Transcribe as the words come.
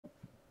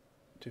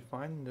To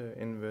find the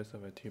inverse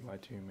of a 2 by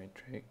 2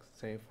 matrix,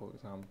 say for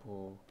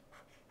example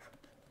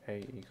A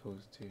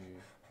equals to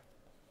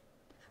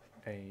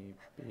A,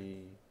 B,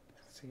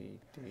 C,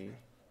 D,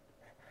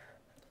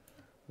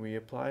 we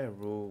apply a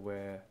rule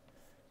where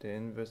the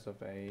inverse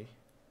of A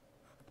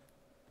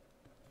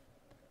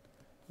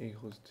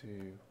equals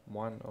to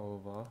 1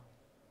 over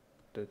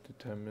the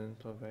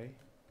determinant of A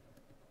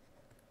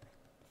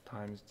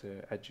times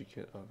the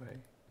adjacent of A.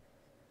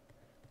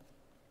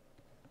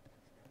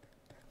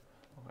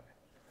 Okay,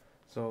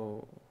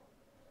 so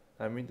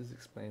let me just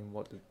explain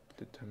what the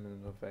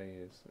determinant of A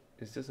is.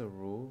 It's just a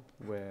rule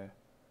where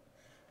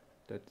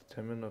the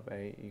determinant of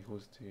A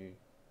equals to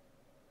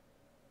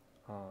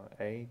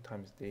A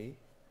times D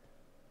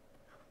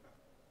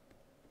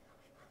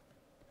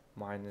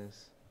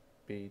minus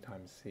B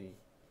times C.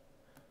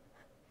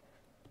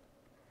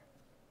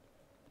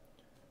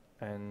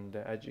 And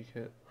the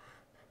adjacent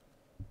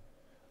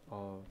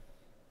of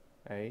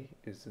A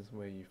is just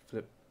where you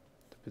flip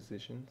the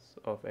positions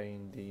of A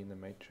and D in the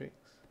matrix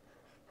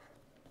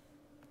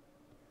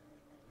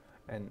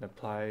and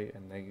apply a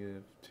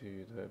negative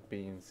to the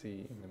B and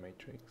C in the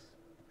matrix.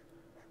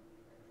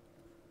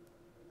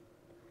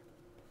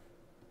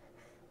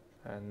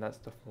 And that's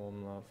the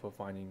formula for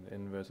finding the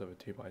inverse of a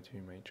 2 by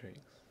 2 matrix.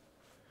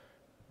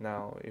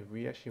 Now, if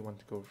we actually want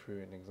to go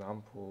through an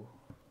example,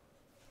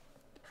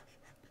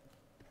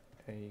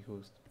 A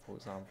equals, for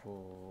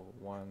example,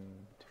 1,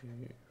 2,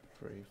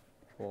 3,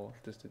 4,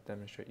 just to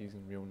demonstrate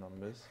using real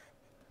numbers.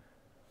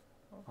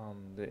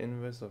 The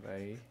inverse of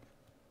A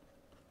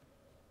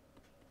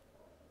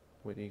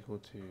would equal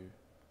to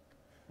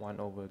 1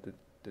 over the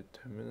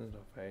determinant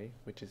of A,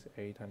 which is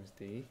A times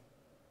D,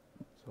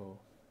 so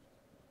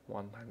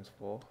 1 times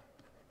 4,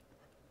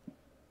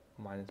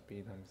 minus B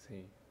times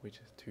C, which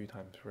is 2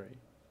 times 3.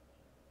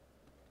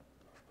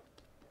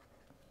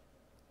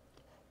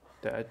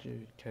 The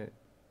adjacent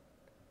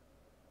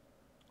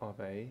of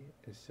A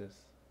is just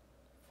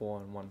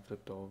 4 and 1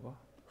 flipped over,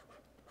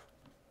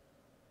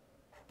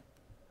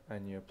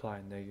 and you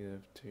apply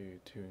negative to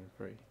 2 and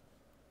 3.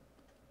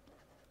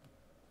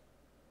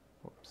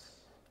 Whoops.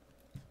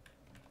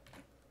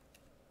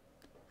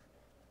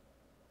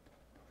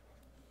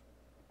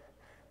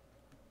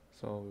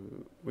 So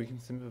we can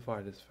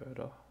simplify this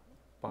further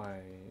by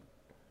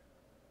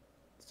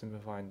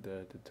simplifying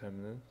the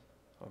determinant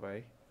of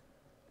A.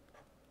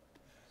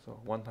 So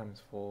 1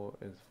 times 4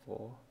 is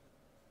 4,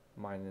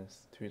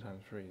 minus 2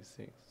 times 3 is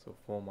 6, so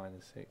 4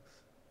 minus 6,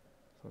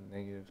 so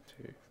negative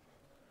 2.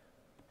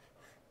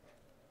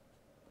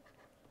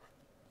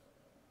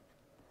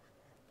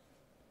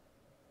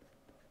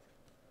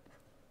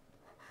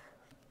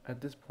 At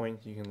this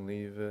point you can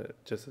leave it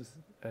just as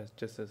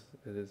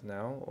it is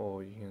now,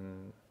 or you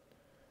can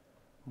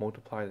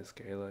multiply the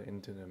scalar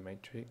into the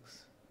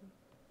matrix.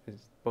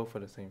 It's both are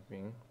the same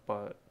thing,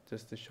 but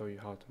just to show you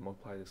how to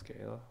multiply the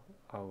scalar,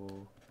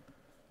 I'll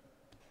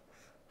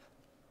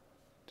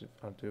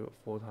do it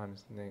 4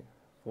 times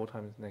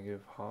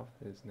negative half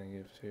is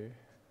negative 2.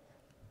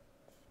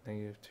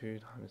 Negative 2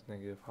 times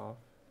negative half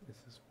is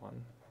just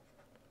 1.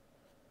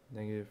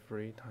 Negative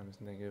 3 times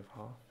negative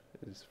half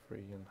is 3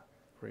 and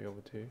 3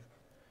 over 2.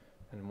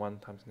 And 1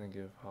 times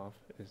negative half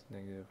is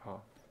negative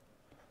half.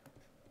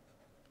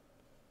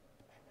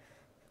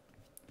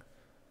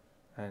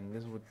 And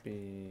this would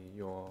be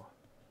your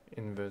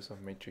inverse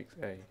of matrix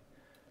A.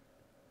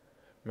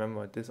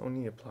 Remember, this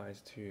only applies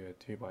to a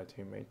 2 by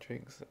 2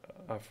 matrix.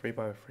 A 3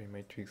 by 3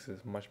 matrix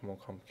is much more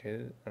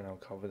complicated, and I'll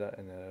cover that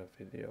in a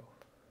video.